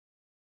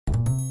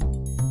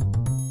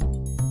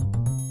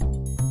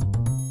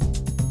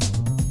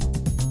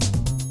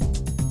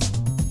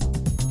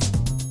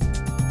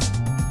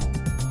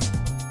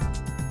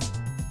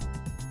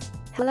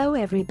Hello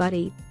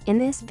everybody, in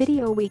this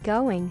video we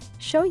going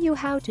show you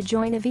how to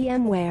join a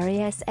VMware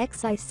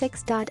ESXi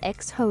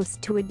 6.x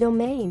host to a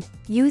domain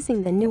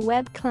using the new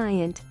web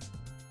client.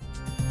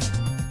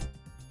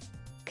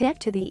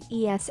 Connect to the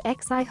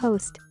ESXi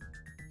host.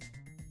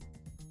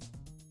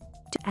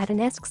 To add an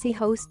ESXi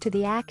host to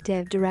the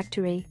Active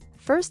Directory,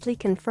 firstly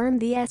confirm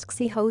the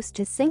ESXi host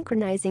is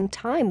synchronizing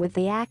time with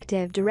the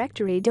Active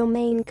Directory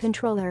domain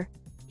controller.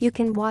 You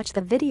can watch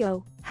the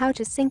video, How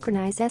to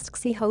Synchronize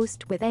ESXi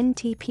Host with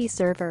NTP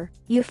Server.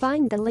 You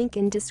find the link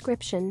in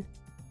description.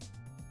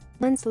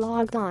 Once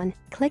logged on,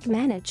 click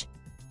Manage.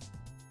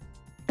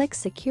 Click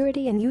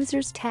Security and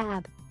Users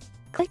tab.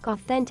 Click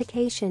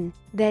Authentication,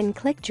 then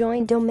click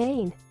Join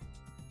Domain.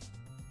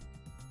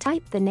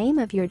 Type the name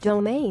of your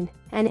domain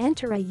and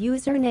enter a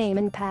username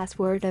and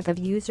password of a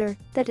user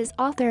that is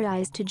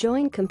authorized to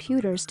join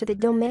computers to the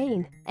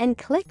domain and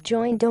click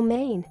Join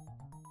Domain.